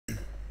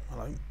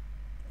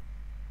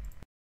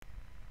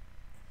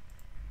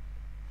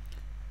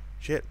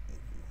Shit.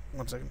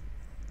 1 second.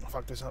 I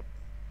fucked this up.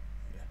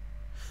 Yeah.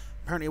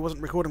 Apparently it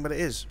wasn't recording, but it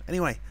is.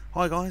 Anyway,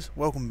 hi guys.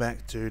 Welcome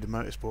back to the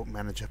Motorsport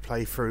Manager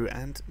playthrough.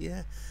 And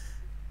yeah,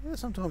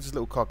 sometimes there's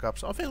little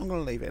cock-ups. I think I'm going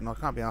to leave it in. I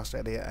can't be asked to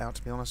edit it out,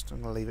 to be honest.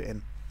 I'm going to leave it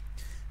in.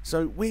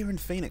 So we're in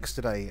Phoenix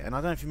today, and I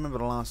don't know if you remember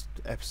the last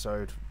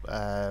episode.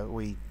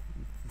 We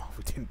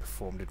didn't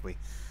perform, did we?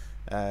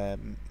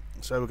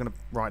 So we're going to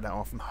write that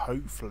off, and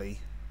hopefully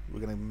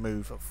we're going to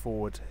move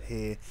forward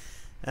here.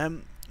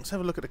 Let's have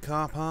a look at the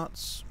car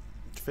parts.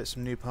 Fit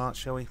some new parts,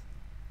 shall we?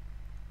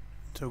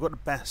 So we've got the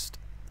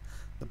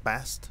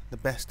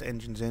best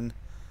engines in.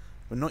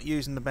 We're not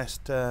using the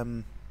best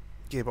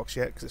gearbox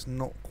yet because it's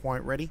not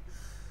quite ready,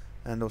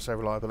 and also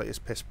reliability is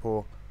piss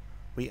poor.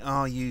 We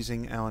are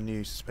using our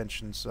new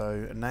suspensions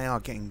though, and they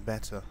are getting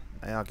better.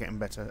 They are getting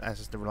better,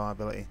 as is the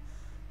reliability.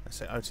 Let's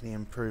say to the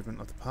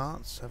improvement of the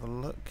parts. Have a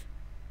look.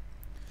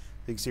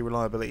 You can see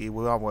reliability.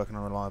 We are working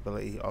on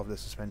reliability of the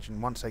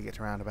suspension. Once they get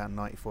to around about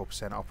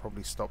 94%, I'll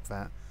probably stop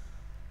that,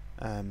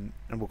 and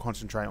we'll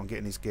concentrate on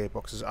getting these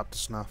gearboxes up to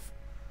snuff.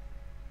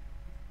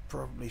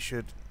 Probably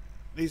should.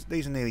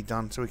 These are nearly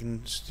done, so we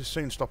can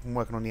soon stop and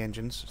working on the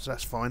engines. So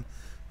that's fine,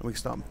 and we can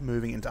start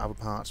moving into other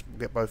parts. We'll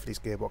get both of these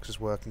gearboxes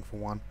working for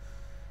one.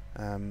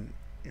 In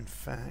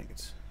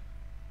fact,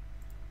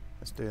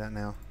 let's do that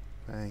now.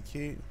 Thank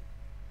you.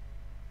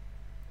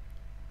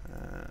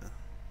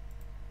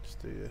 Let's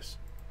do this.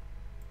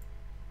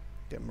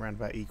 Get them around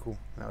about equal.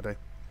 That'll do.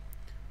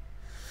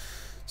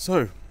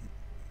 So,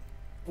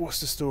 what's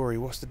the story?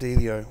 What's the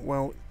dealio?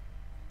 Well,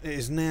 it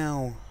is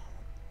now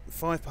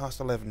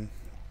 11:05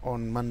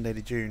 on Monday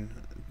the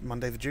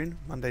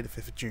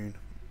 5th of June,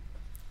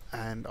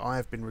 and I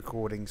have been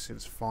recording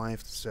since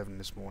 5 to 7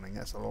 this morning.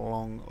 That's a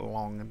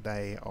long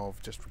day of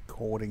just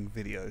recording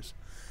videos.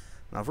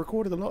 And I've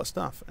recorded a lot of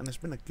stuff, and it's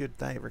been a good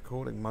day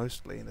recording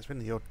mostly, and there's been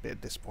the odd bit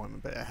of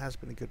disappointment, but it has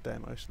been a good day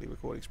mostly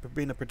recording. It's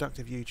been a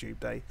productive YouTube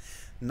day.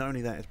 Not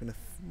only that, it's been a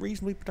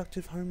reasonably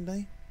productive home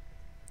day.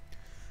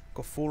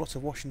 Got 4 lots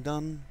of washing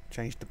done,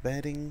 changed the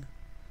bedding,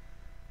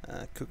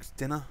 cooked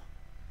dinner,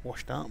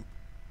 washed up,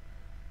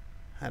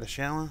 had a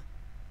shower,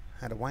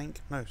 had a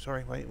wank. No,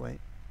 sorry, wait.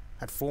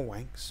 Had 4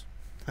 wanks.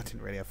 I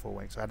didn't really have 4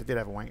 wanks. I did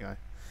have a wank though.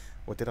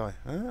 Or did I?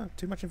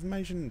 Too much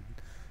information.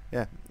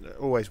 Yeah,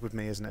 always with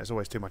me, isn't it? It's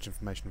always too much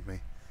information with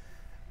me.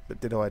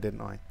 But did I, didn't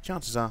I?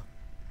 Chances are,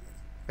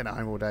 been at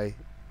home all day.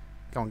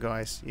 Come on,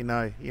 guys. You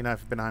know if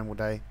you've been at home all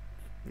day,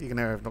 you can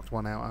never have knocked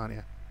one out, aren't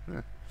you?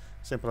 Yeah,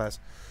 simple as.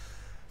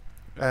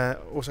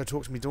 Also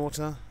talked to my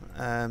daughter.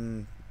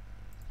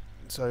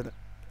 So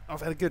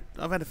I've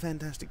had a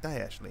fantastic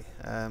day actually.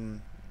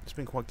 It's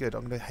been quite good.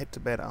 I'm going to head to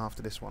bed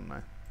after this one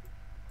though,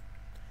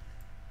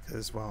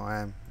 because well, I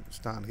am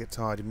starting to get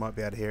tired. You might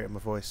be able to hear it in my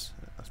voice.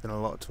 There's been a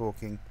lot of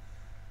talking.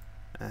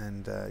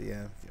 And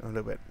yeah, I'm a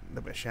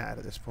little bit shattered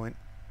at this point.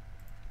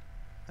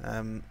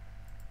 So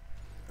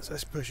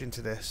let's push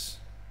into this.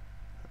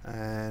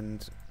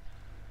 And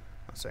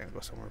I'm saying I've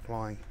got someone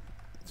replying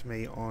to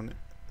me on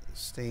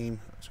Steam.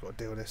 I've just got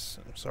to deal with this.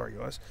 I'm sorry,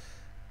 guys.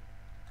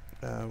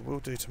 We'll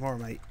do tomorrow,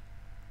 mate.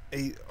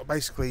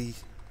 Basically,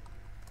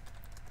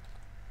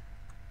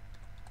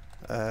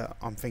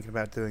 I'm thinking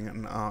about doing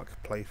an Ark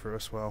playthrough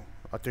as well.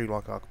 I do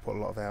like Ark. I put a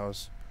lot of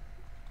hours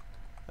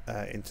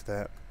into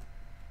that.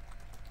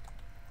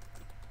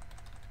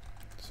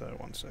 So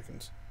 1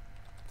 second.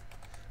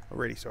 I'm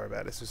really sorry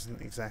about this. This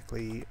isn't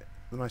exactly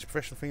the most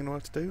professional thing in the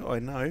world to do, I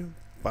know,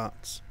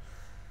 but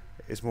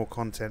it's more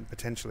content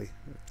potentially.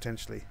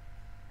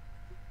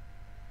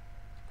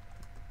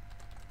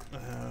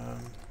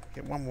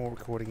 Get one more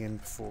recording in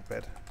before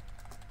bed.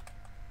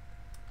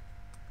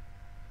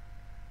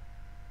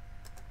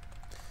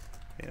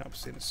 Been up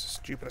since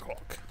stupid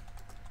o'clock.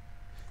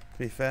 To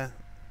be fair,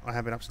 I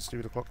have been up since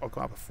stupid o'clock. I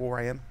got up at 4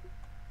 AM.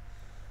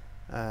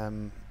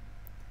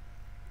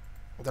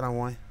 I don't know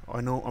why. I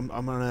know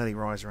I'm an early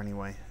riser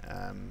anyway.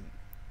 I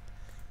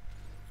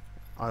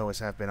always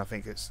have been. I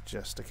think it's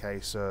just a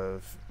case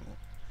of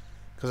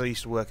because I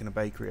used to work in a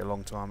bakery a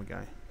long time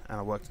ago, and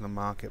I worked in the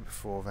market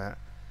before that.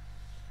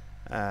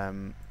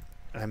 And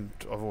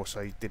I've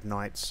also did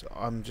nights.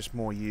 I'm just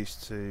more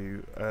used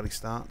to early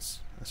starts.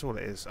 That's all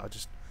it is. I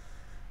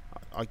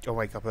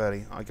wake up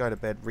early. I go to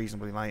bed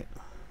reasonably late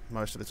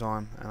most of the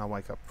time, and I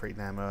wake up pretty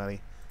damn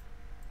early.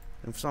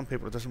 And for some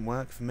people it doesn't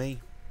work. For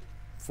me,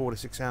 4 to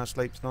 6 hours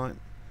sleep a night.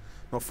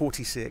 Not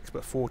 46,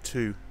 but 4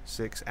 to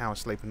 6 hours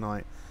sleep a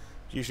night.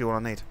 It's usually what I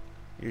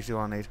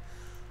need.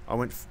 I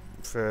went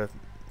for,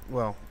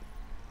 well,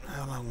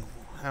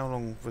 how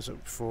long was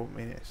it before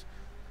me?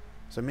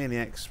 So me and the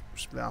ex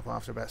split up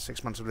after about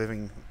 6 months of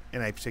living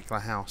in a particular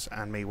house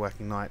and me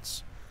working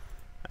nights.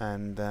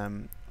 And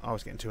I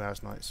was getting 2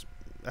 hours nights,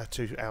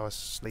 2 hours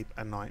sleep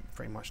a night,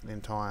 pretty much the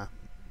entire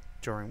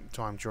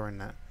time during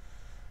that.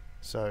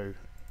 So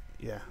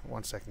yeah,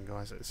 1 second,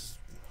 guys. It's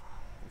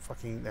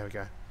fucking, there we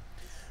go.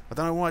 I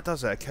don't know why it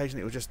does that.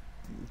 Occasionally it will just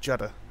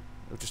judder.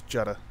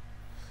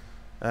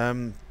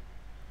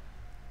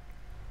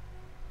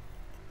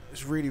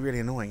 It's really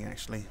annoying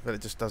actually that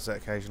it just does that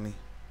occasionally.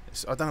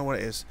 I don't know what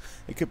it is.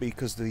 It could be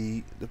because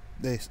this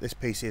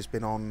PC has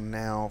been on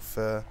now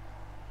for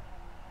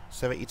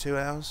 72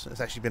 hours.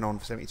 It's actually been on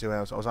for 72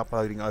 hours. I was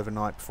uploading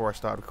overnight before I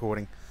started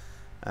recording,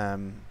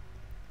 and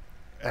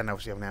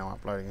obviously I'm now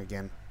uploading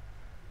again.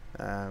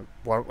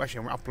 Well,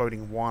 actually, I'm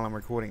uploading while I'm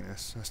recording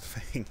this. That's the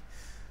thing.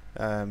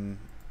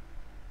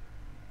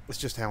 It's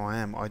just how I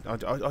am. I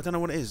don't know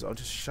what it is. I'm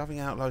just shoving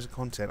out loads of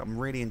content. I'm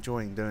really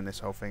enjoying doing this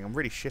whole thing. I'm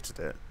really shit at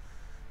it.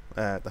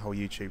 The whole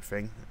YouTube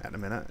thing at the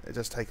minute. It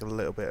does take a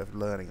little bit of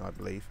learning, I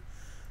believe,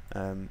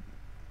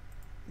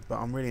 but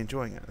I'm really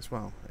enjoying it as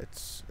well.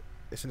 It's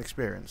an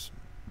experience.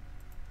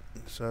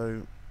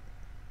 So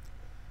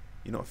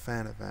you're not a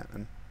fan of that,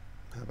 and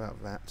how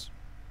about that?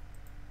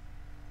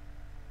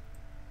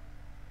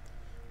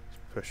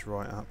 Let's push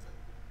right up.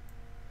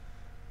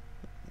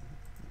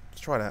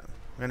 Let's try that.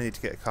 We only need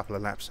to get a couple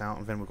of laps out,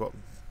 and then we've got,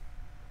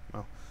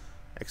 well,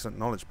 excellent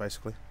knowledge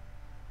basically.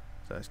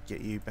 So let's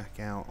get you back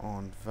out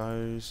on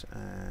those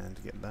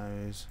and get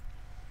those.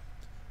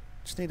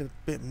 Just need a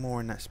bit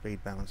more in that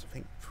speed balance. I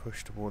think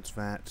push towards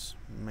that.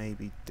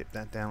 Maybe dip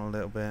that down a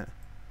little bit.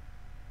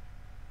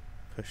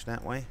 Push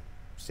that way.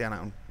 See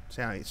how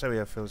he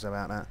feels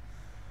about that.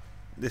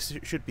 This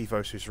should be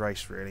Vosu's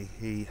race, really.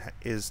 He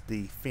is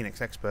the Phoenix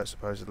expert,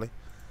 supposedly.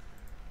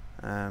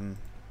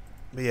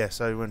 But yeah,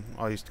 so when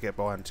I used to get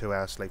by on 2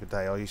 hours sleep a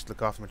day, I used to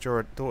look after my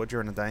daughter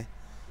during the day.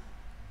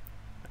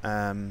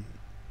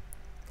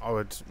 I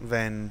would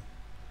then,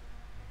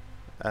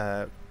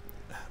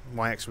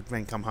 my ex would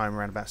then come home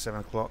around about 7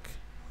 o'clock.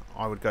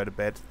 I would go to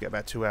bed, get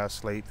about 2 hours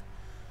sleep,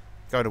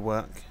 go to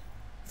work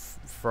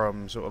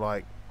from sort of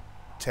like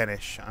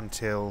 10ish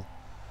until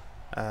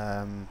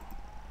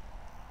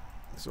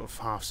sort of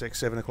 6:30,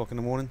 7 o'clock in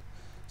the morning,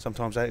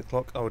 sometimes 8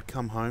 o'clock. I would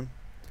come home,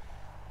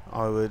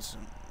 I would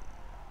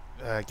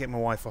get my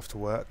wife off to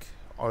work,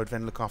 I would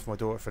then look after my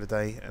daughter for the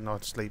day, and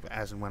I'd sleep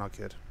as and when I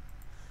could.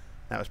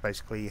 That was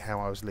basically how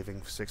I was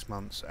living for 6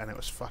 months, and it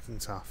was fucking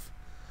tough.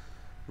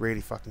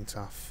 Really fucking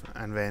tough.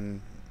 And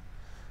then,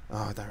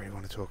 I don't really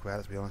want to talk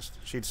about it, to be honest.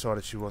 She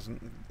decided she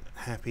wasn't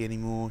happy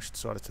anymore. She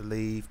decided to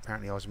leave.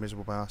 Apparently I was a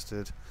miserable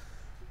bastard.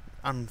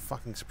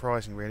 Unfucking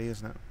surprising, really,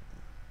 isn't it?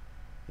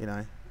 You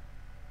know.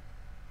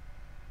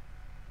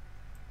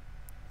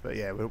 But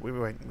yeah, we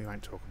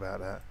won't talk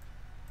about that.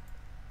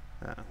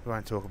 We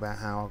won't talk about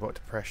how I got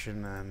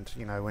depression, and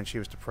you know, when she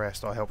was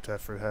depressed I helped her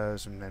through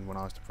hers, and then when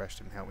I was depressed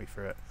she didn't help me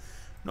through it.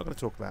 I'm not going to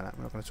talk about that.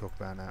 We're not going to talk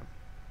about that.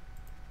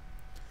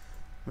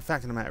 The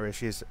fact of the matter is,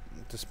 she is,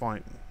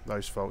 despite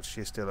those faults,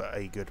 she is still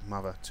a good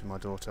mother to my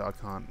daughter. I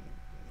can't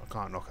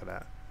knock her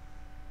that.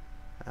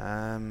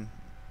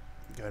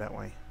 Go that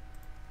way.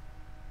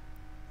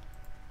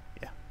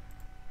 Yeah.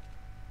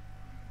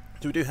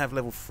 So we do have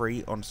level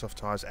 3 on soft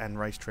tyres and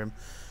race trim.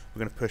 We're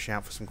going to push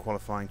out for some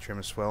qualifying trim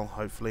as well,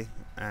 hopefully,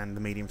 and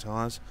the medium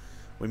tyres.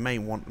 We may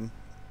want them.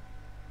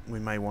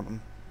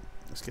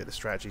 Let's get the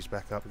strategies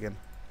back up again.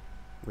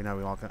 We know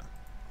we like it.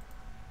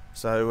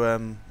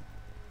 So,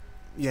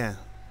 yeah,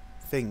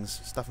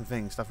 stuff and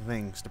things,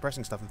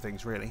 depressing stuff and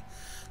things, really.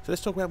 So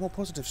let's talk about more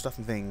positive stuff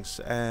and things.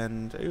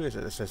 And who is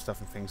it that says stuff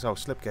and things? Oh,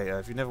 Slipgator.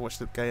 If you've never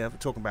watched Slipgator, we're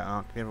talking about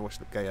Arc. If you've never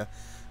watched Slipgator,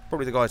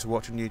 probably the guy to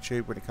watch on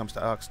YouTube when it comes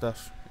to Arc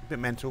stuff. A bit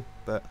mental,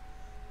 but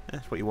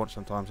that's what you want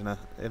sometimes in a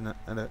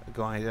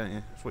guy, don't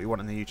you? That's what you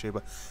want in a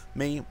YouTuber.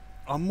 Me,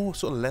 I'm more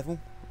sort of level,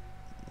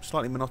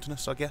 slightly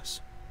monotonous, I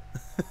guess.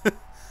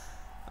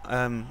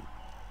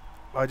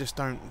 I just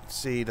don't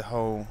see the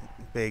whole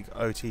big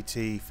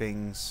OTT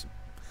things.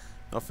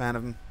 Not a fan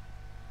of them.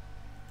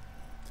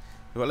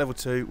 We've got level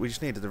 2. We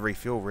just needed the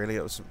refuel, really.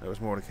 It was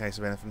more the case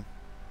of anything.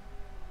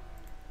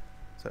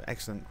 So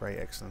excellent, great,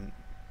 excellent.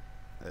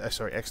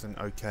 Sorry, excellent,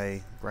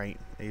 okay, great,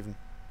 even.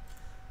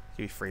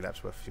 Give you 3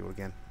 laps worth of fuel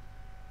again.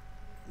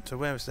 So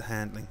where is the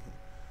handling?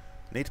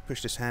 I need to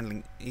push this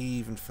handling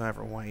even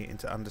further away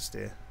into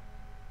understeer.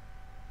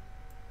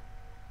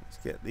 Let's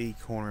get the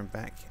cornering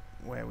back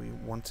where we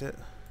want it.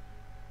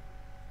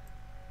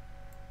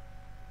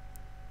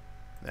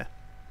 There.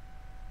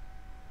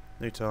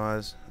 New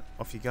tyres,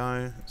 off you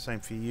go. Same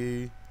for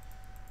you.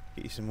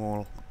 Get you some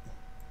more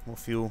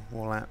fuel,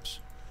 more laps,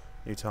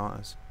 new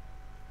tyres.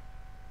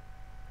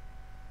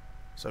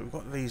 So we've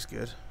got these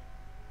good.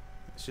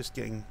 It's just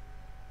getting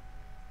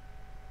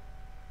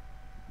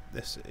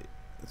this.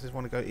 Does this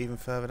want to go even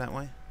further that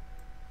way?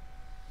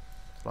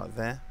 It's like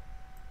there.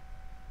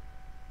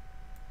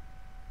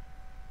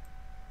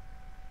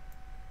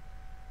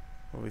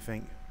 What do we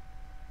think?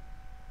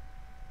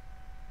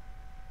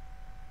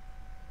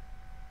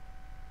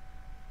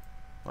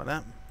 Like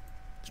that.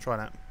 Let's try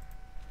that.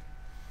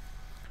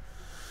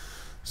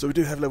 So we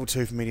do have level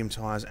 2 for medium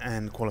tyres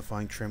and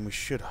qualifying trim. We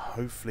should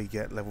hopefully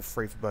get level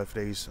 3 for both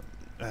of these.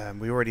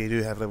 We already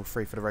do have level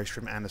 3 for the race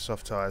trim and the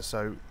soft tyres,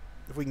 so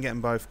if we can get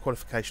them both,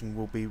 qualification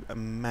will be a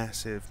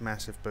massive,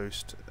 massive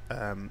boost.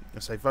 I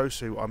say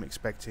Vosu, I'm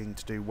expecting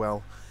to do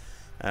well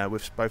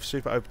with both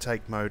super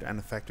overtake mode and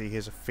the fact that he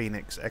is a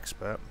Phoenix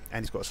expert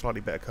and he's got a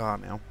slightly better car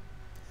now.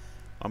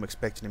 I'm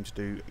expecting him to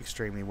do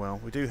extremely well.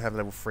 We do have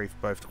level 3 for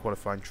both the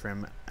qualifying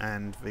trim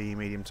and the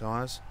medium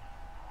tyres.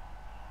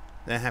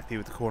 They're happy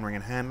with the cornering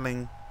and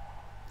handling.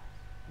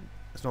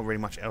 There's not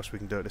really much else we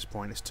can do at this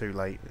point. It's too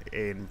late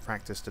in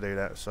practice to do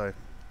that, so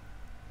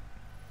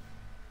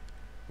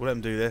we'll let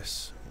them do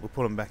this. We'll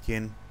pull them back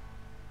in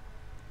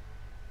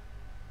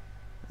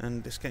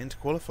and just get into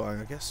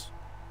qualifying, I guess.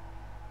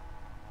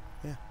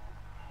 Yeah.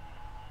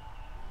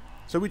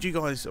 So would you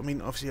guys, I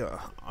mean, obviously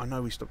I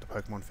know we stopped the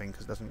Pokemon thing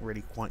because it doesn't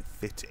really quite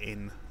fit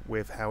in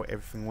with how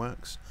everything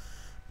works,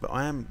 but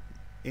I am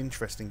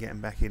interested in getting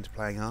back into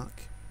playing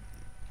Ark.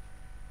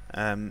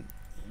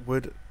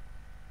 Would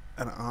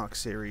an Ark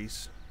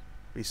series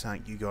be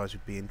something you guys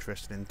would be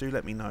interested in? Do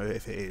let me know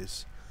if it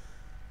is.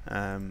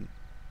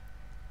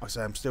 I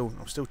say I'm still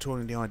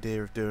toying the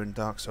idea of doing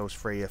Dark Souls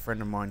 3. A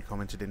friend of mine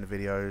commented in the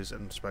videos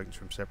and spoken to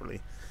him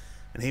separately,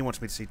 and he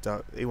wants me to see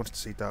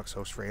Dark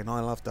Souls 3, and I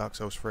love Dark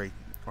Souls 3.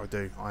 I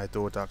do. I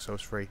adore Dark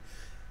Souls 3.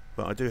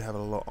 But I do have a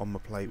lot on my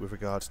plate with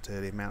regards to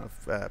the amount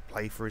of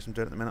playthroughs I'm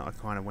doing at the minute. I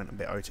kind of went a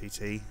bit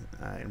OTT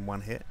in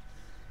one hit.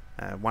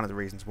 One of the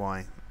reasons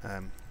why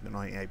the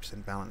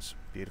 98% balance,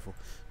 beautiful.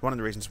 One of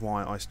the reasons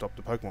why I stopped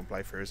the Pokemon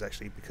playthrough is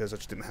actually because I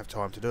just didn't have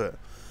time to do it.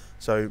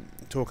 So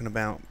talking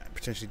about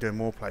potentially doing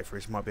more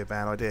playthroughs might be a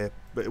bad idea,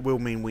 but it will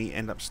mean we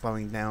end up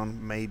slowing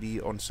down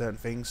maybe on certain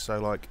things. So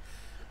like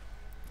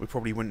we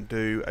probably wouldn't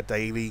do a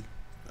daily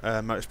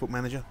Motorsport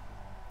Manager.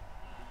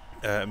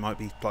 It might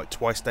be like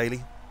twice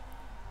daily,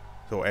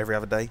 or every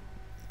other day,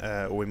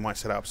 or we might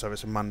set it up so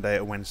it's a Monday,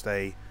 a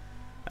Wednesday,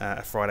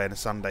 a Friday and a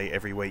Sunday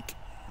every week.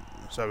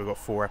 So we've got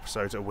 4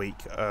 episodes a week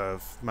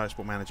of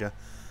Motorsport Manager.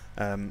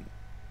 The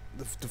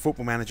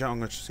Football Manager, I'm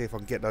going to see if I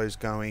can get those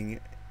going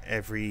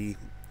every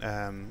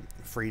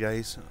 3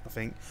 days, I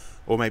think.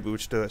 Or maybe we'll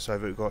just do it so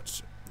that we've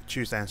got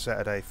Tuesday and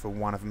Saturday for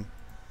one of them,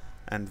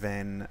 and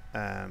then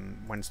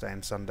Wednesday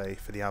and Sunday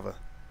for the other.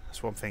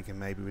 That's what I'm thinking.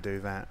 Maybe we do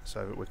that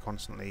so that we're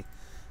constantly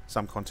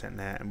some content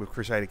there. And with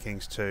Crusader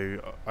Kings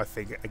 2, I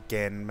think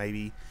again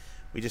maybe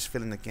we just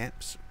fill in the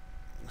gaps.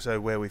 So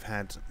where we've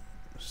had,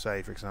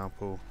 say for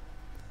example,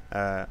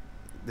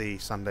 the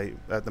Sunday,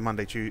 the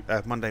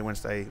Monday,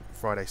 Wednesday,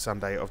 Friday,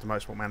 Sunday of the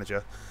Motorsport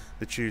Manager,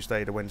 the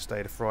Tuesday, the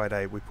Wednesday, the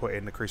Friday, we put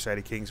in the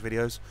Crusader Kings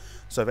videos,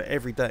 so that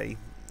every day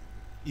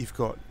you've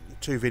got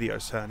 2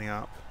 videos turning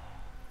up.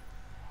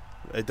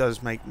 It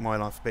does make my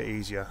life a bit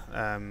easier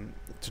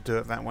to do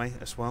it that way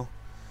as well.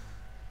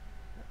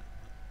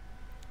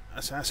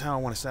 That's how I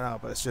want to set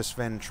up, but it's just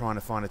then trying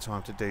to find a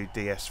time to do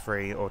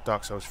DS3 or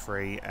Dark Souls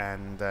 3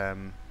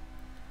 and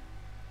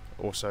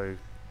also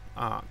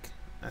Ark.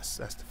 That's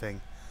the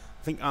thing.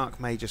 I think Ark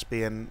may just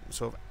be in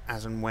sort of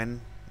as and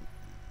when.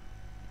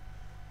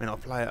 I mean, I'll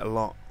play it a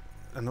lot,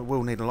 and it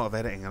will need a lot of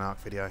editing an Ark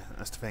video.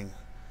 That's the thing.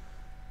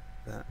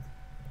 But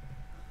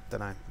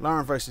don't know. Lara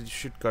and Vosu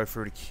should go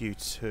through the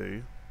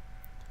Q2.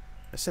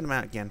 Let's send them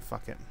out again.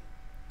 Fuck it.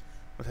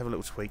 Let's have a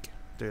little tweak.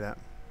 Do that.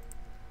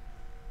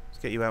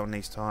 Let's get you out on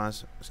these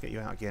tyres. Let's get you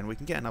out again. We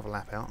can get another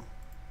lap out.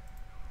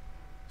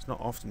 It's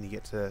not often you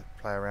get to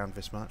play around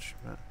this much,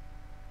 but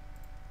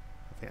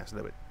I think that's a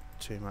little bit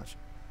too much.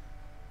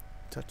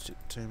 Touched it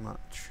too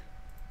much.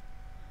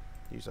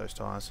 Use those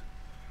tyres.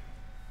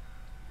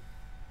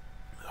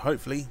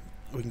 Hopefully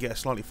we can get a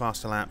slightly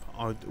faster lap.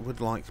 I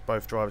would like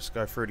both drivers to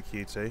go through the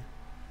Q2.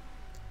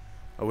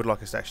 I would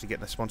like us to actually get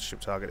the sponsorship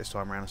target this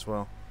time around as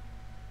well.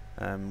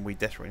 We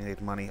desperately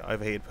need money.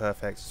 Overheated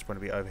perfect. It's going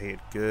to be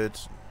overheated good.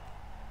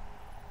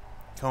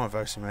 Come on,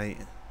 Vosu, mate.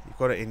 You've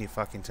got it in your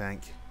fucking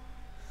tank.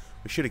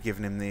 We should have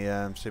given him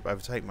the super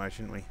overtake mode,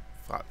 shouldn't we?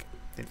 Fuck.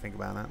 Didn't think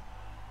about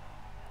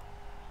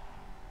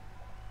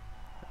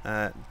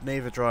that.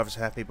 Neither driver's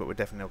happy, but we're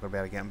definitely not going to be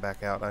able to get them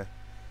back out though.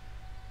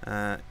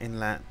 In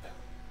lap.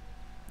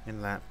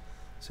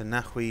 So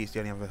Nahui is the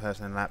only other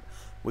person in lap.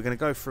 We're going to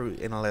go through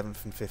in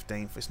 11th and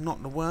 15th. It's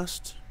not the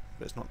worst,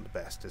 but it's not the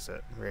best, is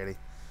it? Really.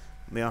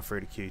 We are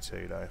through to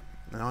Q2 though.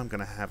 And I'm going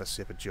to have a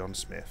sip of John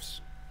Smith's.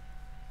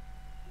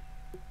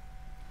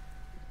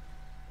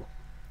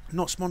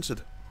 Not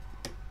sponsored.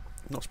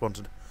 Not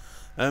sponsored.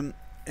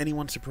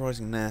 Anyone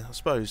surprising there? I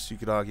suppose you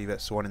could argue that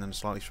Swanning them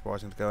slightly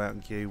surprising to go out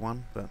in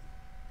Q1, but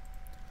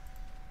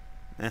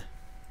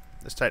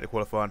let's take the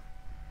qualifying.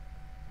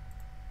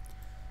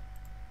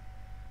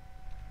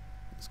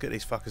 Let's get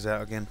these fuckers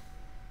out again.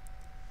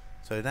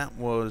 So that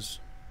was,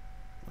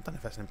 I don't know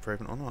if that's an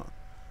improvement or not.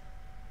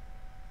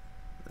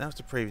 That was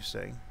the previous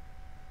thing.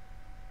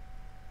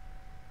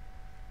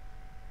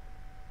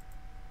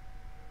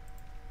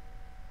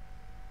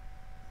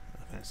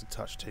 I think it's a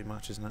touch too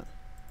much, isn't it?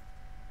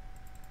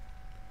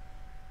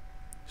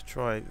 Let's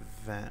try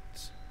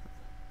that.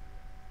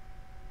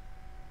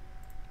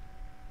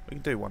 We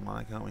can do one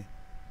line, can't we?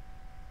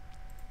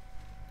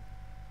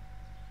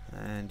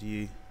 And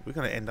we're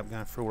going to end up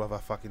going through all of our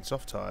fucking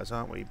soft tyres,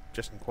 aren't we?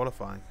 Just in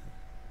qualifying.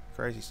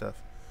 Crazy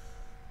stuff.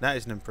 That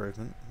is an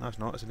improvement. No, it's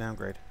not. It's a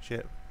downgrade.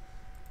 Shit.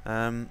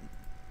 Off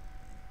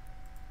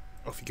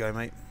you go,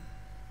 mate.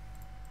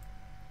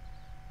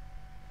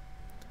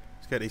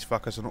 Let's get these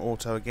fuckers on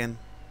auto again.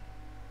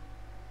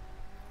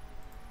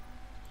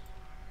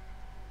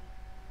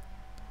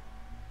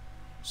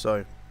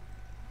 So,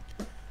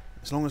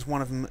 as long as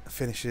one of them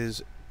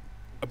finishes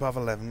above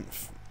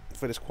 11th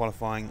for this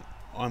qualifying,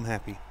 I'm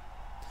happy.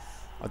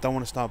 I don't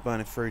want to start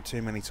burning through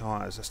too many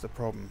tyres, that's the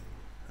problem.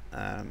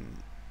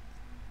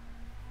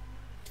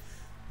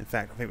 In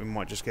fact, I think we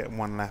might just get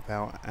one lap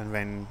out and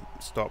then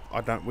stop.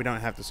 We don't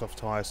have the soft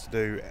tyres to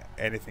do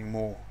anything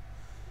more.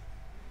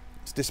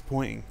 It's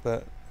disappointing,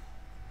 but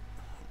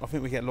I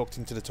think we get locked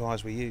into the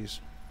tyres we use.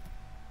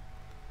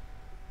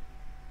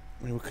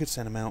 I mean, we could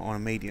send them out on a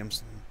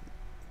mediums and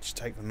just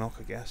take the knock,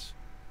 I guess.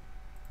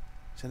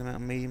 Send them out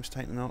on mediums,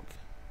 take the knock.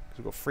 Because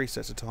we've got 3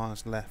 sets of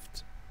tyres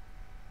left.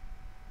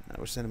 No,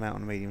 we'll send them out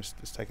on the mediums,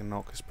 let's take a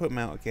knock. Let's put them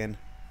out again,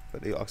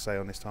 but like I say,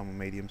 on this time on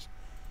mediums.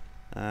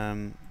 I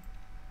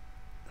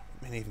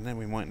mean, even then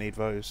we might need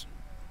those.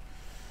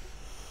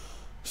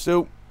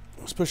 Still,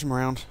 let's push them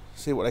around,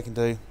 see what they can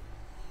do.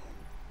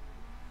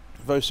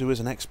 Vosu is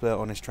an expert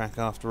on this track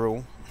after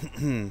all.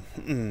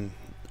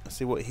 Let's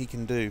see what he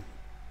can do.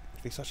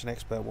 If he's such an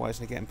expert, why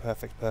isn't he getting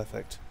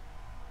perfect?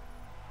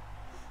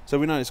 So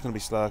we know it's going to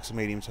be slow because of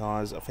medium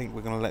tyres. I think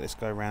we're going to let this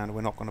go round.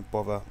 We're not going to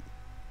bother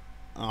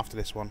after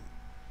this one.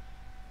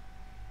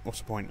 What's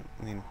the point?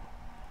 I mean,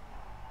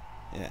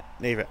 yeah,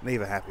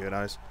 neither happy with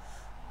those.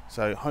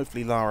 So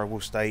hopefully Lara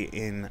will stay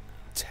in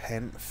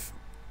 10th.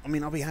 I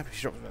mean, I'll be happy if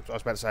she drops, I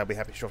was about to say I'll be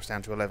happy if she drops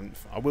down to 11th.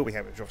 I will be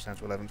happy if she drops down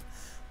to 11th. As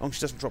long as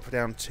she doesn't drop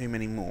down too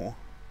many more.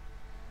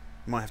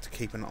 Might have to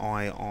keep an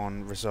eye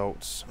on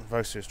results.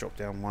 Vosu has dropped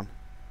down 1.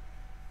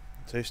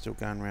 2 still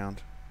going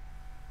round.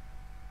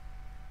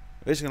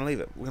 We're just going to leave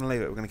it. We're going to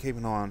leave it. We're going to keep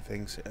an eye on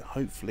things.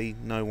 Hopefully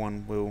no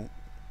one will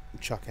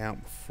chuck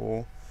out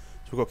before.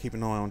 So we've got to keep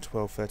an eye on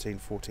 12, 13,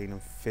 14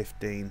 and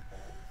 15.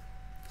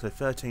 So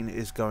 13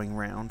 is going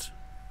round.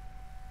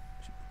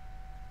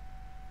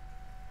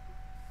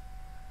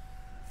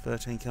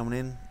 13 coming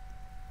in,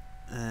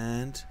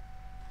 and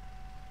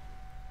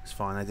it's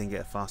fine, they didn't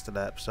get a faster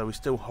lap, so we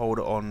still hold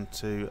on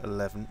to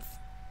 11th.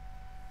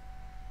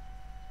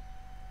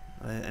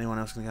 Anyone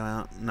else going to go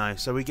out? No,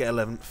 so we get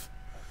 11th,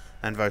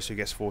 and Vosu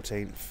gets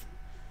 14th.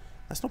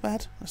 That's not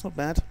bad, that's not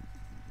bad.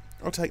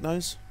 I'll take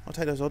those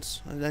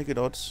odds, they're good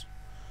odds.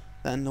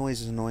 That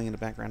noise is annoying in the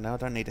background now. I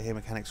don't need to hear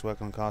mechanics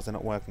working on cars they're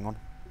not working on.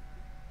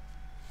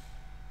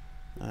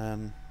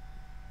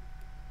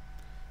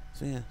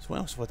 So yeah, so what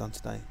else have I done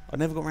today? I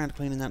never got around to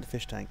cleaning out the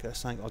fish tank. That's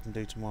something I can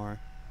do tomorrow.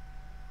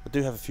 I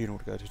do have a funeral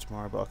to go to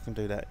tomorrow, but I can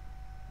do that.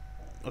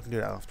 I can do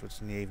that afterwards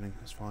in the evening.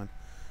 That's fine.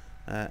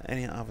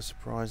 Any other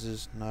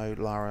surprises? No,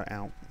 Lara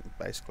out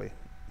basically.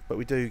 But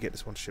we do get the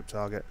sponsorship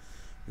target.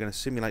 We're going to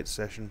simulate the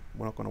session.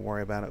 We're not going to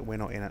worry about it. We're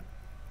not in it.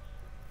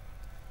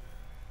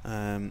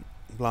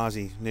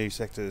 Blasi, new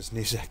sectors.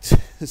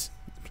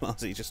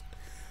 Blasi, just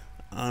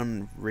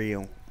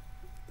unreal.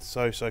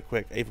 So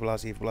quick. Eva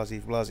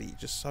Blasi,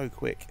 just so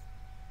quick.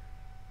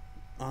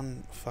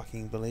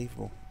 Unfucking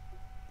believable.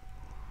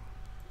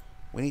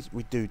 We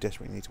do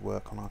desperately need to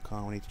work on our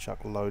car. We need to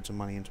chuck loads of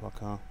money into our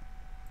car.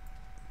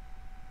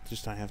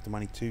 Just don't have the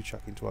money to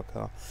chuck into our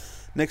car.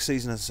 Next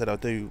season, as I said, I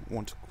do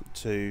want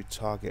to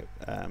target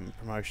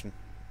promotion,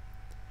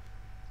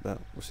 but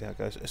we'll see how it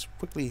goes. Let's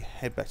quickly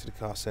head back to the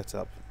car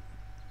setup.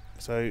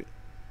 So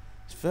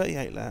it's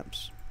 38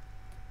 laps.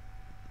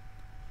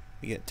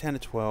 We get 10 to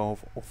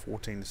 12 or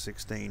 14 to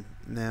 16.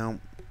 Now,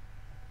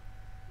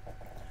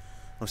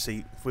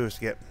 obviously, if we was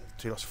to get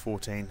 2 lots of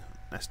 14,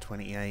 that's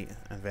 28,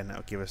 and then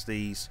that'll give us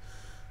these.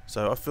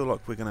 So I feel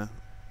like we're going to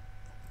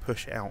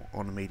push out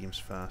on the mediums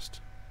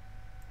first.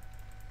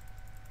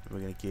 We're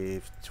going to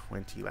give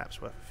 20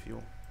 laps worth of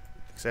fuel.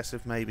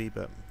 Excessive maybe,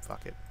 but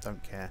fuck it,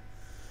 don't care.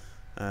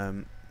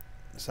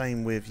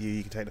 Same with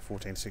you can take the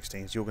 14 to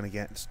 16s. You're going to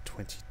get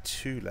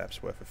 22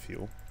 laps worth of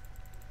fuel.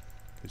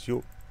 Because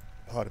you're...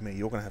 Pardon me,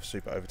 you're going to have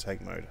super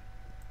overtake mode.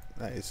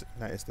 That is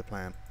the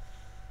plan.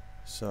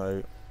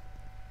 So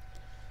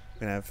we're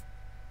going to have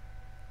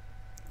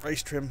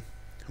race trim.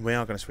 We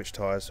are going to switch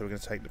tyres, so we're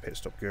going to take the pit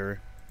stop guru.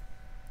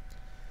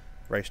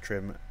 Race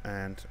trim,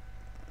 and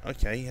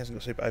okay, he hasn't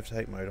got super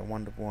overtake mode. I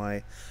wonder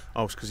why.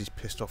 Oh, it's because he's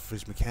pissed off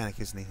with his mechanic,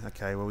 isn't he?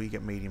 Okay, well, you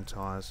get medium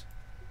tyres.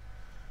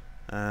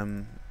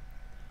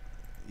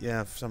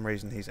 Yeah, for some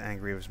reason he's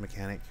angry with his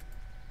mechanic.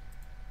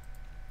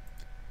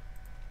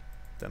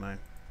 Don't know.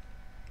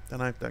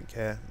 Don't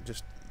care.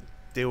 Just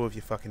deal with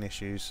your fucking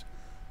issues.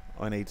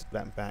 I need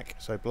that back.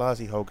 So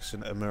Blasi,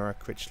 Holgerson, Amura,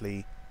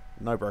 Critchley,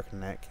 no broken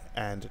neck,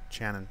 and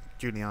Channon.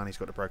 Giuliani's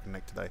got a broken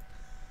neck today.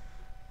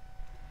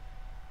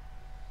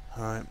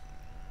 Alright.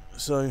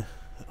 So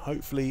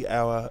hopefully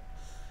our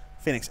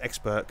Phoenix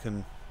expert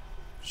can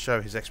show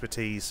his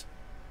expertise.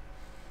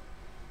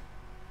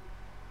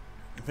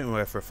 I think we'll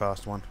go for a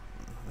fast one.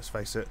 Let's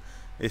face it.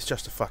 It's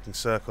just a fucking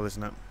circle,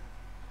 isn't it?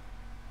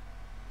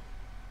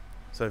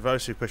 So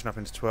Vosu pushing up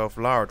into 12th,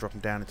 Lara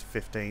dropping down into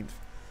 15th.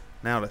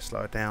 Now let's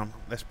slow it down.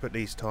 Let's put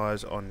these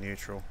tyres on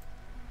neutral.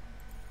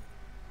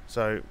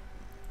 So,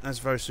 as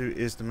Vosu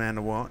is the man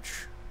to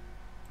watch.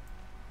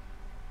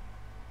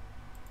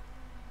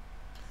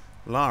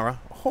 Lara,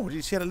 oh, did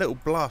you see a little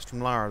blast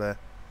from Lara there?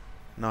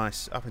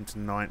 Nice, up into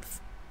 9th.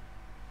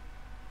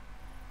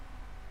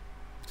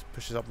 Just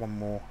pushes up one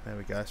more. There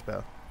we go, that's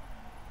better.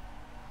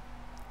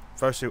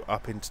 Vosu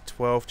up into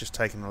 12th, just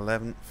taking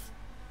 11th.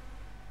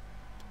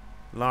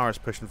 Lara's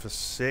pushing for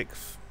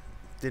 6th.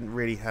 Didn't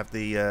really have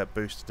the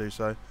boost to do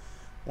so.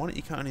 Why don't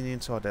you cut in the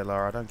inside there,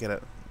 Lara? I don't get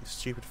it. You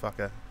stupid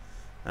fucker.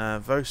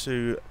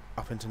 Vosu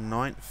up into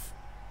 9th.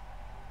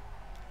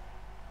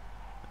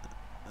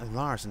 And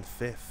Lara's in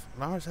 5th.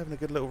 Lara's having a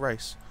good little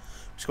race.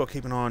 Just got to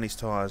keep an eye on these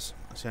tyres.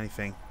 That's the only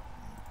thing.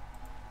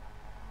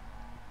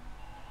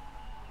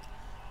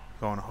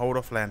 Go on, hold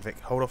off Landvik.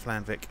 Hold off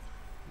Landvik.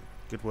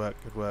 Good work,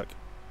 good work.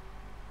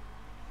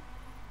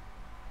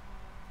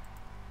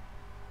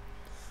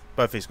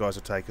 Both these guys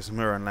will take us.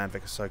 Amura and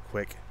Landvik are so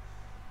quick.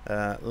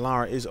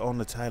 Lara is on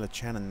the tail of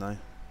Channon though.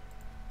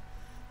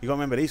 You got to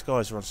remember, these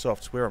guys are on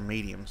softs. We're on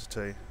mediums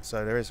too.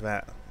 So there is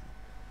that.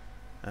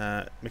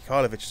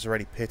 Mikhailovic is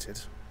already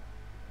pitted.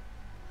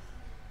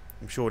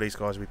 I'm sure these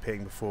guys will be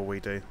pitting before we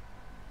do.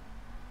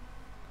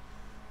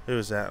 Who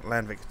was that?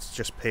 Landvik's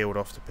just peeled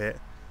off the pit.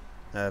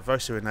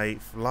 Vosu in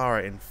 8th,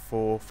 Lara in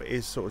 4th,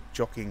 is sort of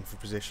jockeying for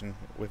position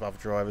with other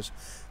drivers.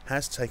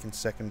 Has taken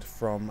 2nd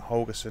from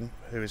Holgersen,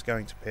 who is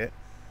going to pit.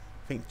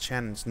 I think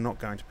Channon's not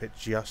going to pit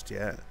just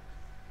yet.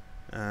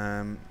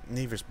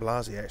 Neither is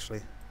Blasi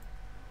actually.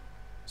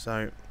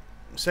 So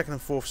 2nd and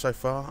 4th so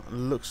far.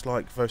 Looks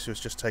like Vosu has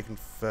just taken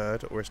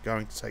 3rd, or is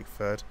going to take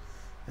 3rd.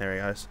 There he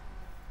goes.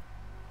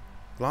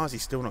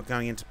 Blasi's still not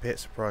going into pit,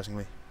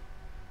 surprisingly.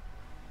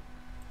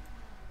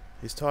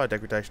 His tyre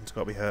degradation's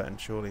got to be hurting,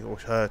 surely, or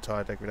her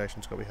tyre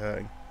degradation's got to be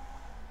hurting.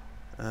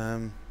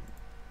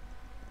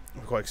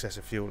 We've got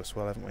excessive fuel as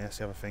well, haven't we? That's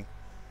the other thing.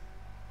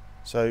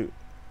 So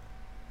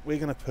we're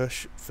going to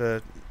push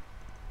for.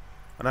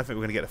 I don't think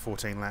we're going to get the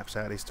 14 laps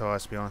out of these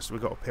tyres, to be honest.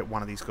 We've got to pit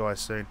one of these guys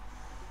soon.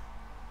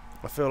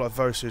 I feel like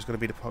Vosu is going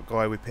to be the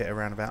guy we pit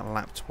around about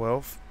lap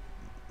 12.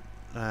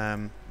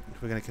 We're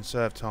going to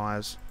conserve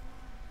tyres,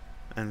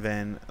 and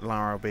then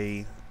Lara will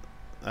be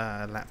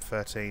lap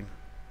 13.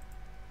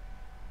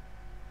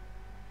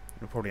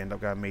 We'll probably end up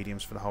going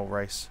mediums for the whole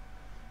race.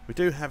 We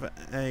do have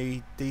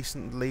a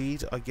decent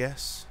lead, I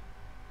guess.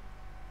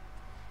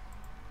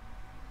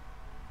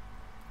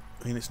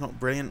 I mean, it's not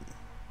brilliant.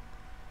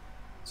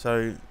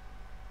 So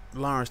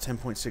Lara's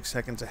 10.6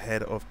 seconds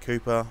ahead of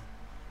Cooper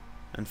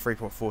and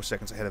 3.4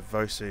 seconds ahead of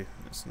Vosu.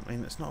 I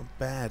mean, it's not a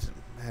bad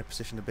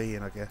position to be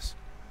in, I guess.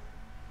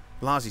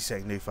 Blasi's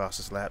setting new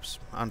fastest laps,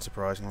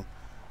 unsurprisingly.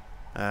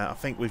 I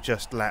think we've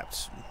just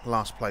lapped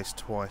last place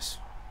twice.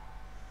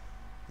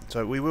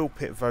 So we will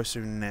pit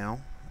Vosu now,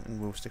 and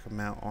we'll stick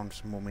them out on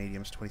some more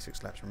mediums.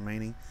 26 laps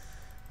remaining.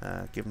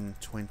 Give them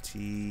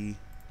 18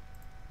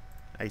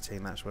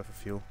 laps worth of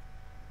fuel.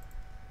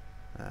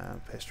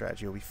 Pit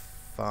strategy will be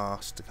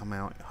fast to come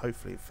out.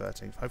 Hopefully at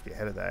 13th. Hopefully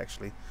ahead of that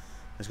actually.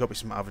 There's got to be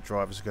some other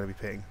drivers who are going to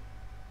be pitting.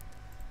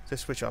 So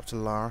let's switch up to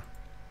Lara.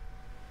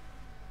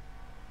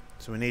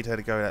 So we need her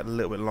to go that a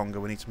little bit longer.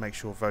 We need to make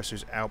sure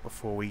Vosu's out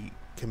before we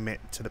commit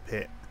to the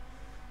pit.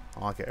 I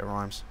like it, it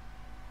rhymes.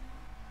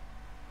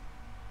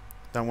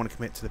 Don't want to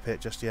commit to the pit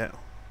just yet.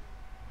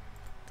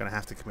 Gonna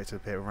have to commit to the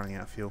pit, we're running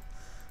out of fuel.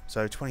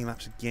 So 20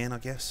 laps again, I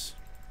guess.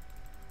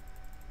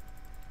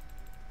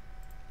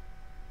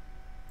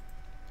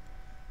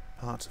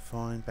 Parts are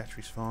fine,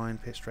 battery's fine.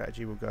 Pit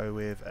strategy will go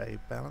with a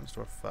balanced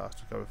or a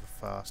fast. We'll go with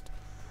a fast.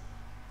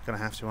 Gonna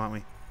have to, aren't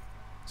we?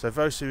 So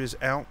Vosu is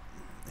out.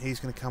 He's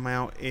gonna come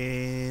out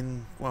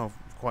in, well,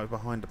 quite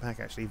behind the pack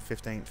actually,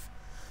 15th.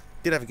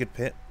 Did have a good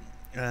pit.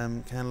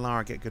 Can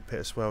Lara get a good pit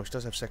as well? She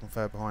does have 2nd,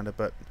 3rd behind her,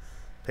 but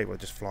people are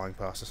just flying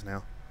past us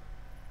now.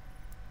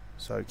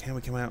 So can we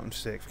come out in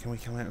 6th? Can we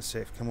come out in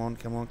 6th? Come on,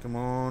 come on, come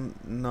on.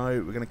 No,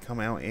 we're going to come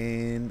out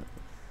in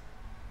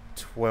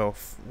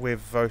 12th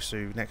with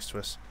Vosu next to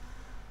us.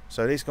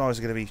 So these guys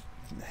are going to be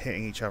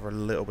hitting each other a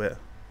little bit,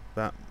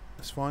 but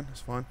that's fine,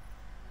 that's fine.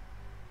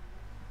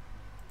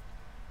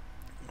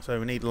 So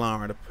we need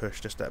Lara to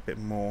push just that bit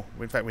more.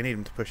 In fact, we need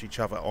them to push each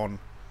other on,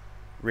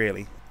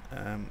 really.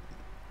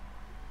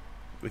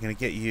 We're going to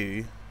get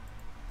you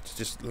to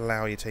just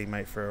allow your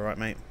teammate through, alright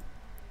mate?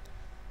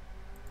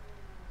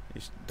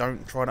 Just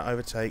don't try to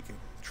overtake.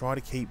 Try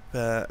to keep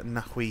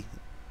Nahui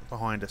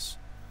behind us.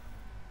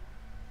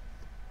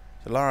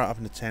 So Lara up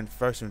into 10th,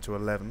 Vosu into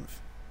 11th.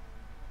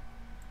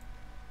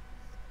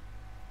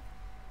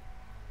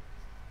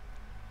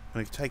 We're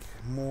going to take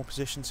more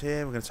positions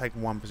here. We're going to take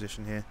one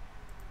position here.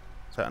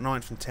 So at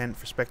 9th and 10th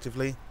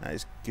respectively. That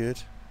is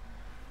good.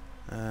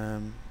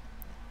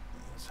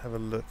 Let's have a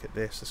look at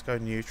this. Let's go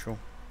neutral.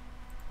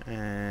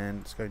 And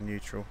let's go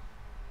neutral.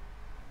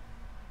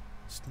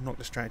 Let's knock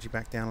the strategy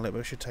back down a little bit.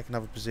 We should take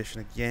another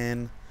position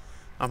again.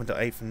 Up into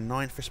 8th and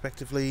 9th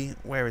respectively.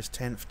 Where is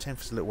 10th?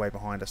 10th is a little way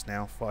behind us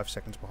now. 5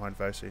 seconds behind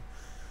Vosu.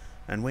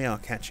 And we are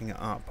catching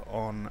up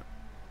on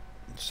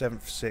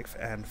 7th, 6th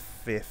and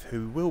 5th,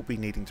 who will be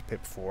needing to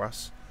pit before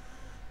us.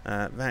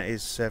 That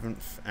is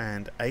 7th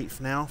and 8th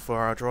now for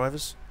our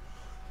drivers.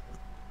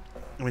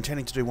 I'm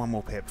intending to do one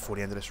more pit before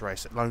the end of this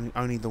race.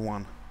 Only the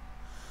one.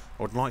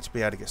 I would like to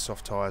be able to get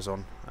soft tyres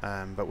on,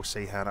 but we'll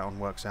see how that one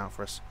works out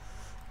for us.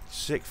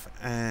 6th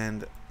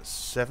and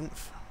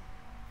 7th.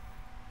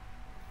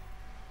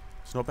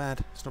 It's not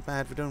bad. It's not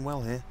bad. We're doing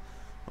well here.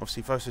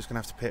 Obviously, Vosu's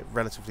going to have to pit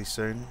relatively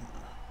soon.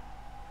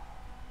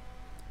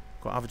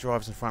 Got other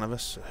drivers in front of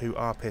us who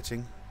are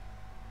pitting.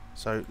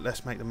 So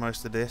let's make the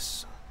most of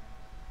this.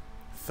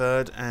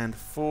 Third and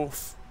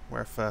fourth.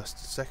 We're first.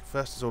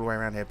 First is all the way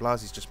around here.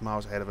 Blasi's just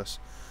miles ahead of us.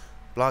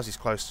 Blasi's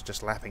close to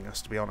just lapping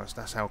us, to be honest.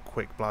 That's how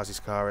quick Blasi's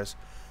car is.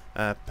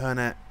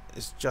 Pernat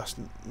is just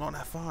not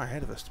that far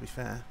ahead of us, to be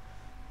fair.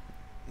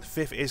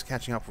 Fifth is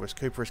catching up with us.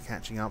 Cooper is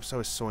catching up. So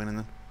is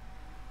Soinen.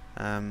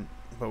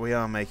 But we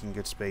are making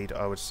good speed,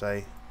 I would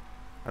say.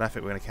 I don't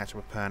think we're going to catch up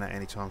with Pernat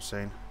anytime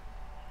soon.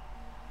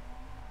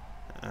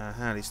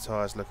 How are these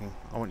tyres looking?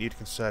 I want you to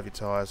conserve your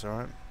tyres,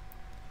 alright?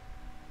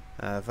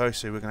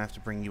 Vosu, we're going to have to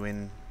bring you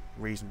in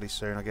reasonably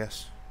soon, I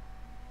guess.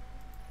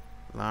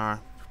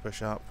 Lara,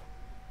 push up.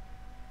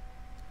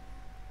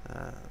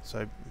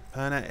 So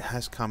Pernat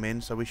has come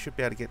in, so we should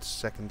be able to get to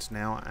second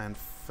now and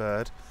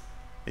third.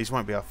 These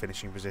won't be our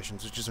finishing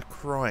positions, which is a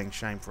crying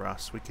shame for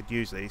us. We could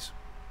use these.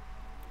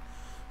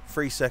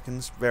 3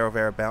 seconds,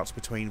 thereabouts,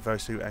 between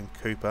Vosu and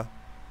Cooper.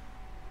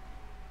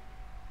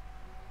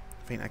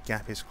 I think that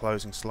gap is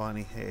closing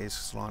slightly. It is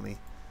slightly.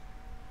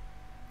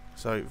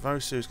 So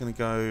Vosu is going to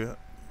go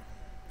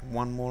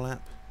one more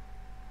lap.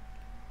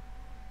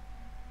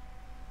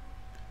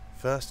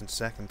 First and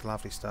second,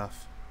 lovely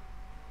stuff.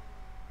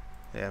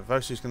 Yeah,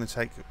 Vosu's going to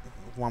take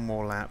one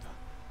more lap.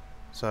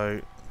 So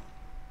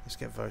let's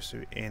get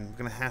Vosu in. We're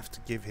going to have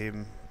to give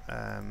him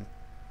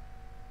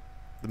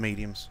the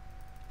mediums.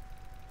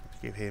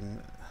 Give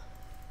him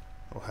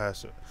or her.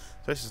 So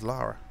this is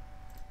Lara.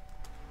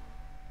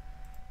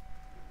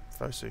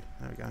 Vosu,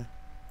 there we go.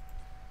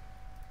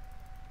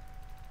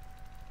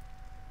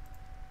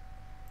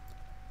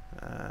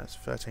 It's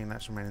 13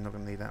 laps remaining, not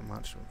going to need that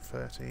much.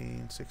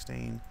 13,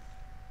 16.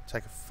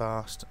 Take a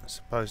fast.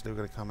 Supposedly we're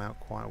going to come out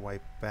quite a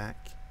way back.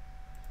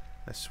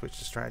 Let's switch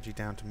the strategy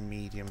down to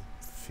medium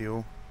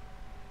fuel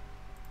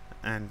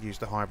and use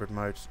the hybrid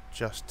mode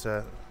just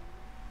to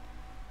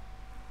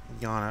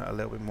garner a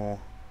little bit more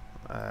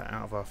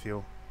out of our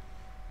fuel.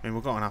 I mean,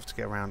 we've got enough to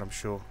get around, I'm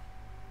sure.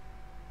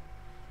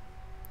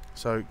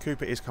 So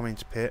Cooper is coming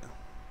to pit.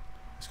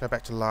 Let's go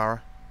back to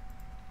Lara,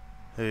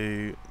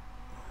 who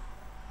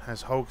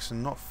has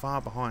Holgerson not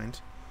far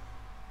behind.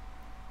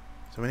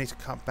 So we need to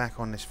cut back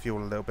on this fuel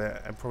a little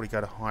bit and probably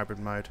go to hybrid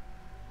mode.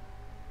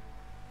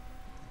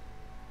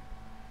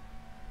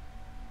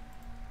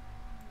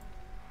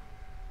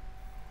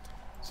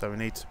 So we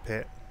need to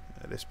pit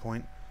at this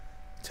point.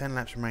 10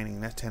 laps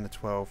remaining, that's 10 to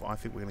 12. I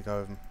think we're going to go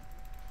with them.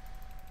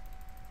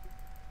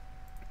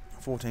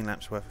 14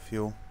 laps worth of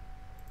fuel.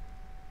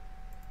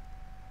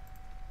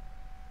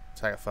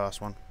 Take a fast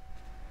one.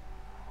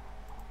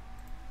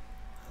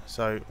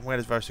 So where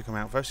does Vosu come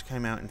out? Vosu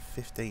came out in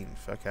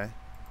 15th, okay.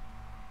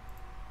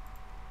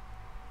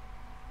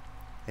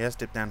 He has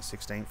dipped down to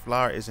 16th.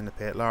 Lara is in the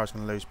pit. Lara's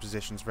going to lose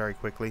positions very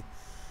quickly,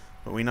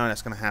 but we know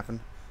that's going to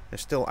happen.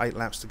 There's still 8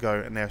 laps to go,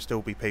 and there'll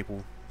still be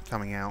people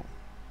coming out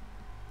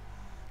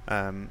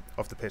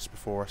of the pits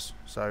before us.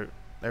 So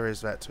there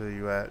is that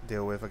to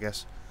deal with, I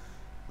guess.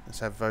 Let's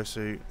have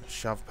Vosu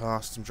shove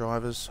past some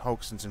drivers.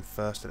 Holgerson's in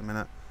first at the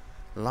minute.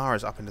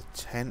 Lara's up into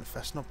 10th.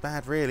 That's not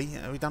bad, really.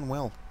 We've done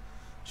well.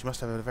 She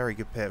must have a very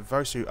good pit.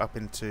 Vosu up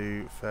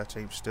into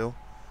 13th still.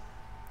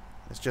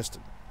 It's just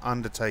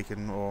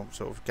undertaken or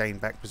sort of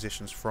gained back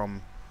positions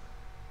from,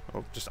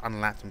 or just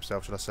unlapped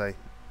himself, should I say,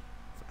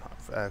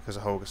 because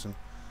of Holgerson.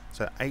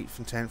 So 8th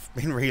and 10th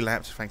been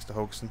relapped thanks to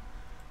Holgerson.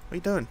 What are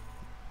you doing?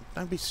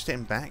 Don't be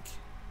sitting back,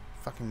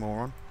 fucking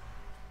moron.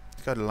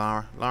 Let's go to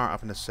Lara. Lara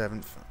up into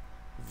 7th.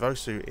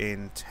 Vosu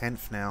in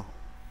 10th now.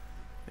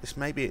 This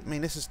may be, I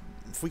mean, this is,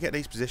 if we get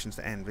these positions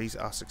to end, these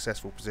are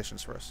successful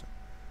positions for us.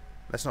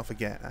 Let's not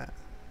forget that.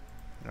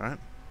 Alright?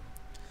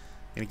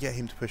 Gonna get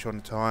him to push on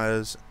the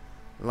tyres.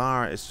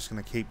 Lara is just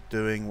going to keep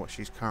doing what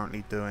she's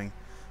currently doing.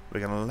 We're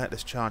going to let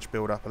this charge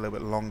build up a little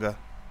bit longer.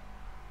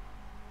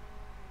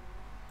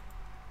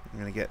 I'm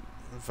going to get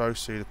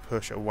Vosu to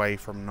push away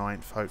from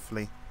 9th,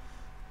 hopefully.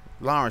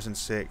 Lara's in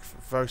 6th.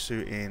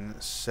 Vosu in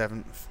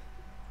 7th.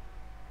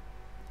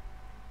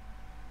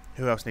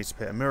 Who else needs to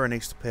pit? Amura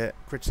needs to pit.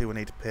 Critzy will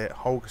need to pit.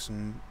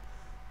 Holgerson,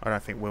 I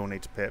don't think will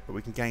need to pit, but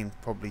we can gain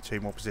probably 2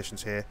 more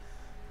positions here.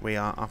 We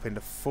are up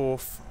into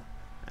 4th,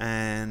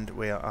 and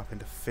we are up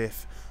into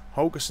 5th.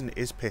 Holgerson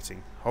is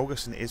pitting.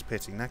 Holgerson is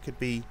pitting. That could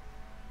be...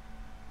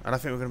 I don't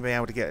think we're going to be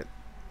able to get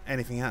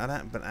anything out of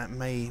that, but that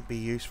may be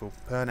useful.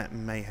 Pernat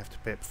may have to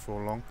pit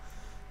before long.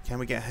 Can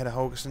we get ahead of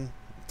Holgerson?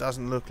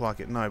 Doesn't look like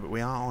it, no, but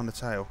we are on the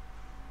tail.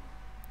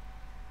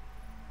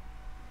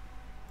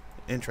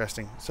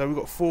 Interesting. So we've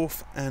got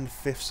 4th and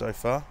 5th so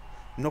far.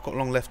 Not got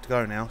long left to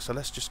go now, so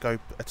let's just go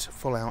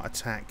full out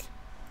attack.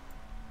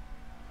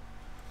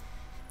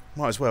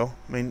 Might as well.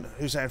 I mean,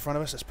 who's that in front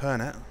of us? That's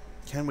Pernat.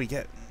 Can we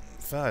get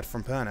 3rd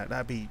from Pernat?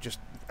 That'd be just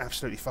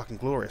absolutely fucking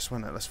glorious,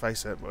 wouldn't it? Let's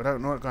face it. We're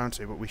not going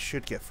to, but we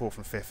should get 4th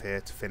and 5th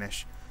here to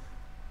finish.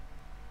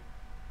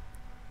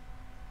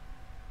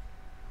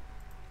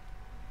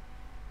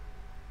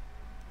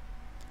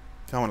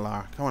 Come on,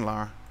 Lara. Come on,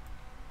 Lara.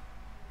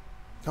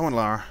 Come on,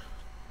 Lara.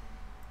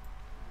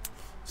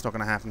 It's not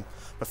going to happen.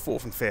 But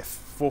 4th and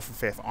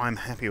 5th, I'm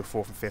happy with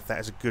 4th and 5th. That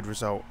is a good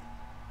result.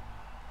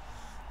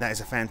 That is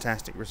a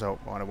fantastic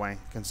result, by the way,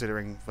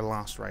 considering the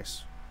last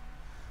race.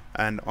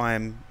 And I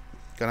am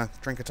going to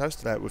drink a toast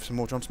to that with some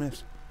more John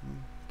Smiths.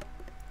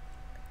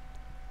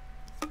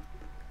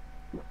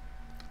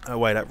 Oh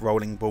wait, that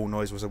rolling ball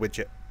noise was a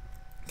widget.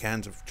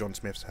 Cans of John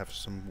Smiths have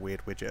some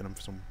weird widget in them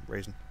for some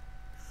reason.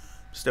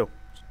 Still,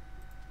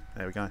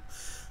 there we go.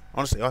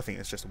 Honestly, I think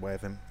it's just a way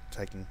of him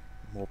taking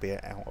more beer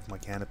out of my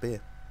can of beer.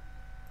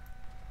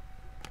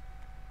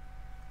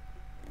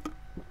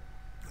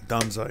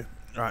 Dunzo.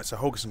 Alright, so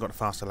Holgerson got a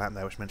faster lap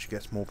there, which meant she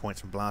gets more points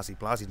from Blasi.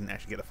 Blasi didn't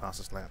actually get the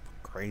fastest lap.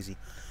 Crazy.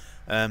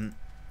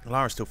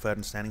 Lara's still 3rd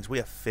in standings. We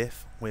are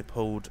 5th.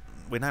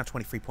 We're now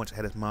 23 points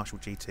ahead of Marshall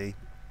GT.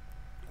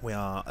 We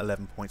are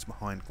 11 points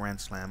behind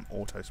Grand Slam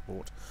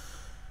Autosport.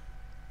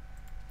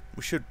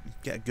 We should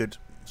get a good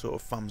sort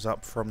of thumbs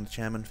up from the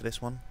chairman for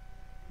this one.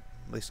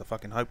 At least I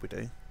fucking hope we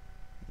do.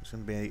 He's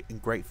going to be an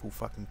ungrateful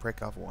fucking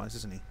prick otherwise,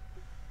 isn't he?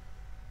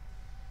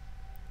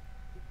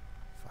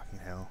 Fucking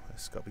hell.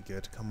 This has got to be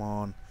good. Come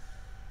on.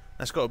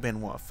 That's got to have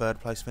been, what, a 3rd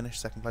place finish?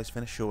 2nd place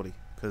finish? Surely.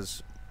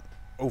 Because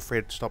all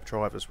 3 top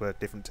drivers were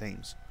different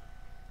teams.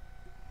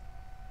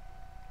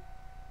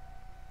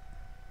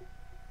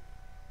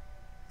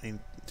 I mean,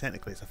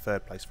 technically it's a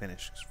 3rd place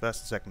finish.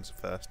 1st and 2nd is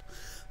 1st.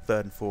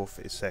 3rd and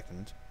 4th is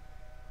 2nd.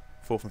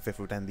 4th and 5th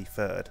would then be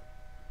 3rd.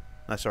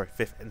 No, sorry,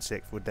 5th and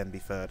 6th would then be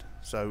 3rd.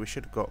 So we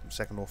should have got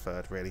 2nd or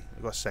 3rd, really.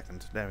 We've got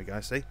 2nd. There we go,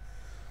 see?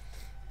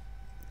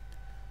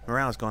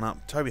 Morale's gone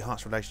up. Toby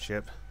Hart's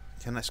relationship.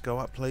 Can this go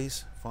up,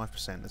 please?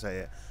 5%, is that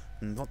it?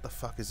 And what the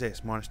fuck is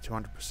this? Minus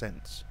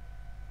 200%.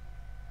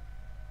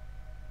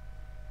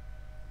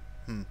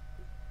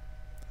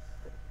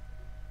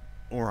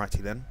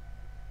 Alrighty then.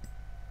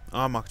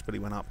 Our marketability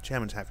went up.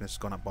 Chairman's happiness has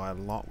gone up by a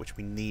lot, which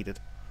we needed.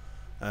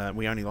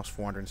 We only lost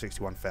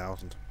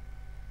 461,000.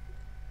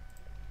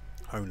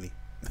 Only.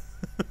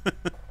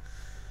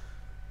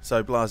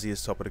 So Blasi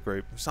is top of the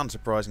group. It's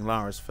unsurprising.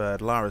 Lara's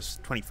 3rd. Lara's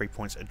 23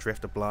 points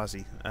adrift of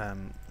Blasi.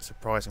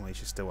 Surprisingly,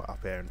 she's still up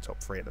here in the top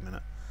 3 at the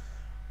minute.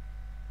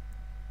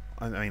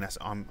 I mean,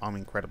 I'm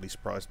incredibly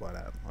surprised by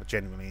that. I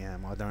genuinely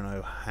am. I don't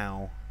know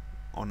how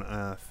on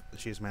earth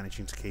she's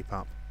managing to keep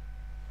up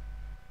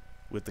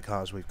with the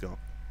cars we've got.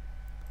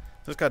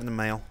 Let's go to the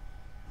mail.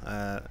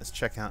 Let's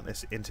check out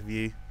this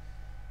interview.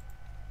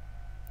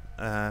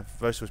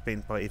 Vosu was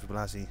beaten by Eva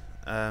Blasi.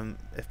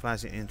 If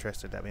Blasi is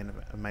interested, that'd be an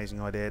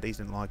amazing idea. These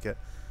didn't like it.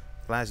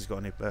 Blasi's got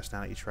a new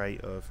personality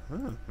trait of,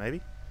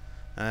 maybe.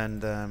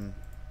 And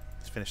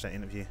let's finish that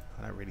interview.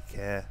 I don't really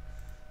care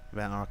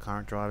about our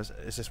current drivers.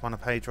 Is this one a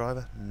paid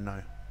driver?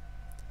 No.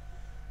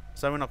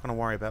 So we're not going to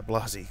worry about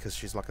Blasi because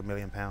she's like £1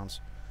 million.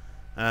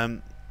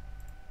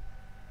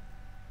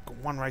 Got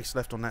 1 race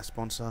left on that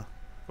sponsor.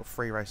 Got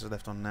 3 races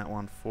left on that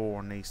one. 4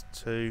 on these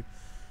 2.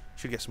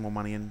 Should get some more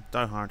money in.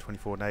 Doha in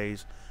 24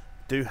 days.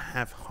 Do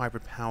have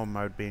hybrid power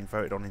mode being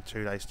voted on in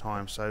 2 days'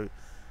 time, so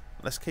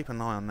let's keep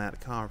an eye on that.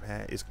 The car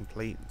repair is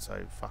complete,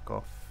 so fuck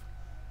off.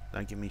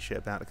 Don't give me shit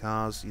about the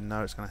cars. You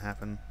know it's going to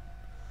happen.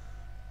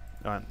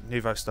 Alright,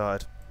 Nouveau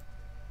started.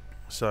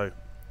 So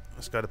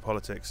let's go to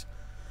politics.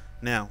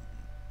 Now,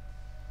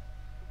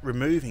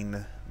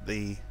 removing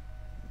the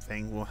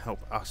thing will help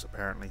us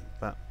apparently,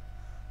 but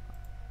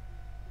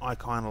I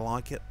kind of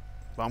like it.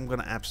 But I'm going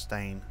to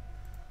abstain.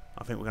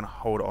 I think we're going to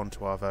hold on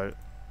to our vote.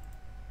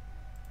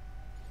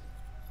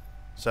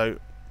 So,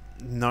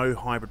 no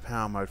hybrid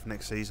power mode for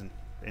next season.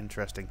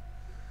 Interesting.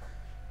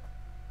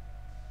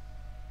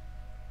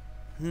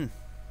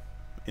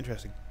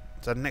 Interesting.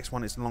 So the next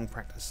one is long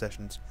practice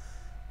sessions.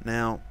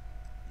 Now,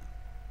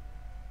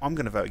 I'm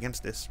going to vote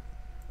against this.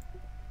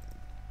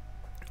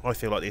 I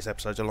feel like these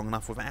episodes are long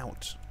enough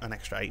without an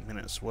extra 8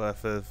 minutes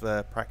worth of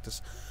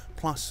practice.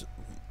 Plus,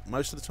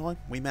 most of the time,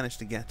 we manage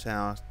to get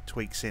our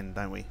tweaks in,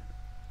 don't we?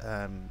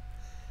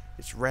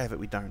 It's rare that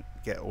we don't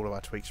get all of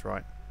our tweaks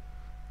right.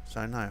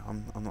 So no,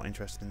 I'm not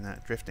interested in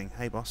that. Drifting.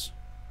 Hey, boss.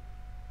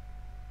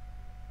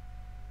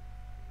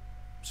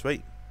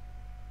 Sweet.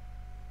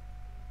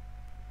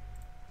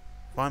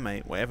 Fine,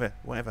 mate. Whatever.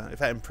 If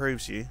that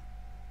improves you,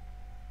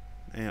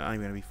 you know, only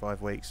going to be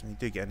 5 weeks, and you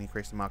do get an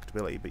increase in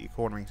marketability, but your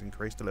cornering's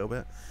increased a little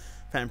bit.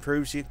 If that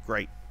improves you,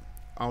 great.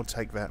 I'll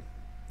take that.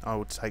 I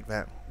would take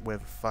that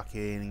with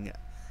fucking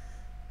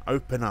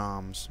open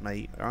arms,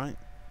 mate. Alright?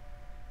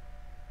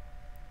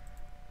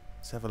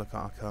 Let's have a look at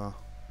our car.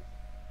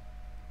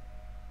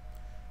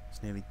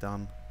 It's nearly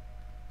done.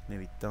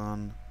 Nearly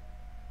done.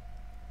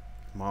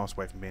 Miles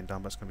away from being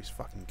done, but it's going to be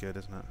fucking good,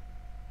 isn't it?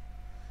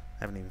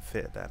 Haven't even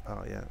fitted that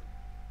part yet.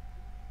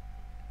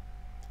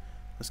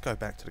 Let's go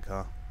back to the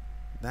car.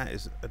 That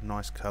is a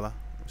nice colour.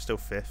 We're still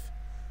 5th.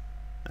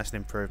 That's an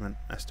improvement.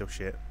 That's still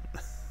shit.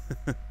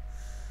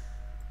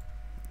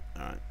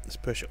 Alright, let's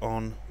push it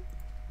on.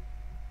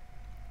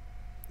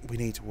 We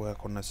need to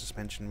work on the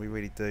suspension. We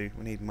really do.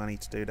 We need money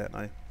to do that,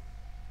 though.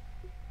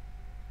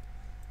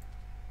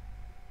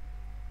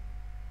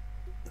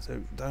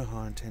 So,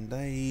 Doha in 10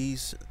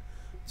 days.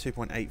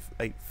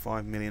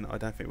 2.885 million. I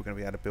don't think we're going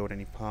to be able to build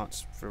any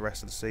parts for the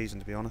rest of the season,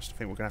 to be honest. I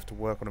think we're going to have to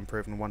work on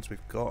improving the ones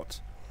we've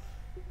got,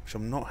 which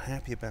I'm not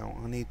happy about.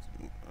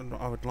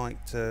 I would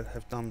like to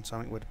have done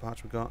something with the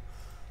parts we've got.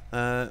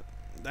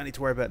 Don't need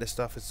to worry about this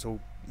stuff, it's all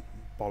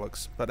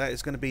bollocks. But that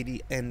is going to be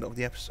the end of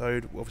the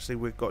episode. Obviously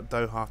we've got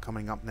Doha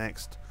coming up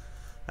next.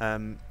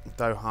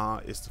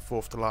 Doha is the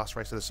 4th to last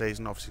race of the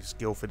season. Obviously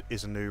Guildford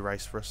is a new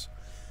race for us.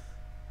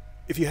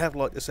 If you have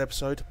liked this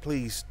episode,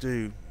 please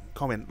do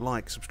comment,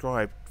 like,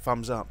 subscribe,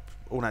 thumbs up,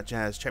 all that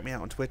jazz. Check me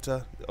out on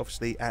Twitter,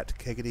 obviously at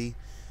Keggedy.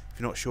 If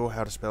you're not sure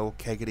how to spell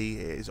Keggedy,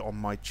 it is on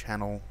my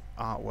channel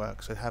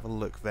artwork, so have a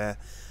look there.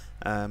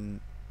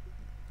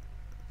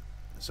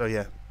 So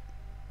yeah,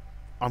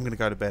 I'm going to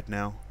go to bed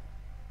now.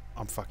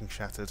 I'm fucking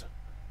shattered.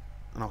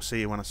 And I'll see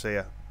you when I see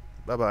you.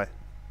 Bye bye.